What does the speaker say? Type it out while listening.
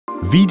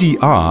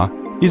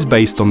VDR is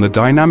based on the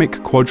dynamic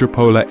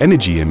quadrupolar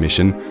energy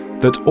emission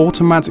that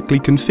automatically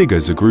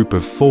configures a group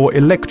of 4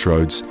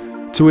 electrodes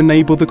to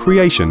enable the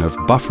creation of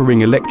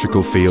buffering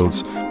electrical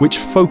fields which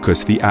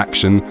focus the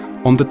action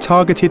on the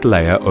targeted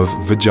layer of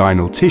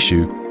vaginal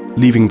tissue,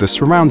 leaving the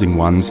surrounding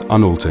ones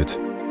unaltered.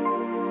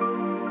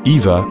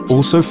 EVA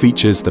also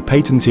features the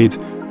patented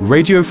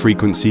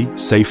radiofrequency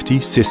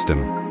safety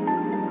system.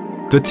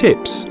 The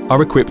tips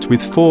are equipped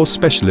with 4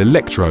 special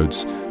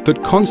electrodes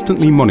that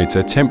constantly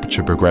monitor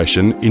temperature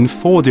progression in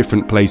 4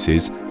 different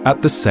places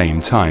at the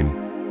same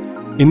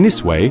time. In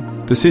this way,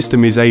 the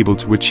system is able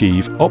to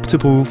achieve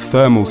optimal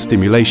thermal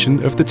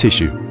stimulation of the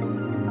tissue.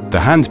 The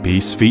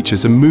handpiece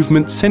features a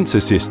movement sensor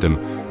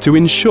system to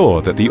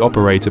ensure that the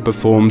operator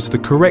performs the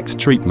correct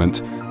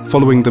treatment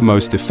following the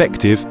most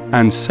effective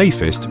and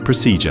safest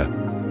procedure.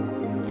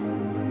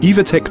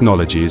 EVA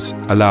technologies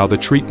allow the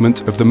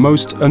treatment of the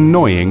most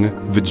annoying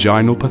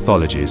vaginal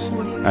pathologies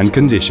and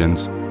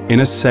conditions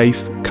in a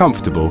safe,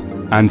 comfortable,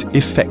 and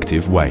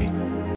effective way.